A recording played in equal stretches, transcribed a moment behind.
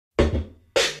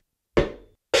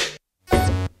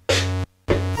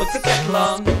kettle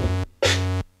on,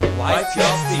 wipe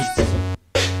your feet,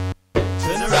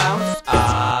 turn around,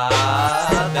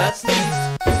 that's neat.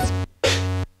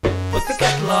 Put the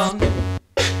kettle on,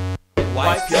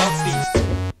 wipe your feet,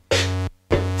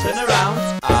 turn around,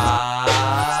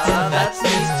 that's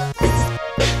neat.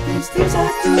 These things I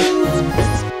do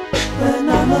when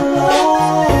I'm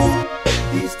alone.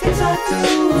 These things I do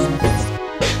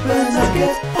when I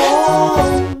get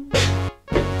home.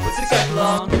 Put the kettle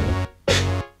on,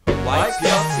 wipe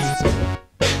your feet,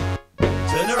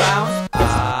 turn around,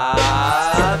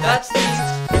 that's neat.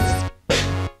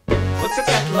 Put the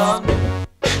kettle on,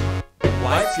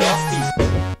 wipe your feet,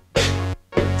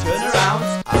 turn around,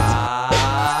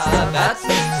 that's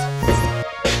neat.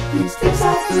 These things I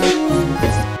do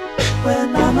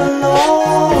when I'm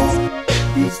alone.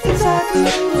 These things I do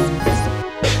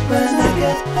when I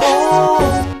get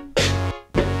home.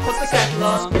 Put the kettle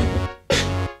on,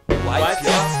 wipe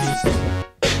your feet,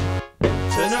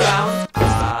 turn around,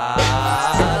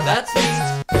 that's neat.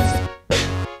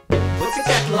 Put the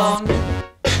kettle on,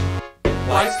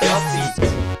 wipe your feet,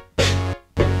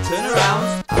 turn around,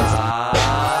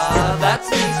 that's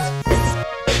neat.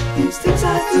 These things I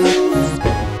do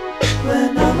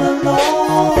when I'm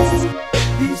alone.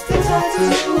 These things I do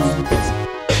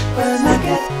when I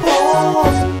get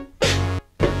home.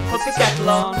 Put the kettle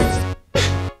on,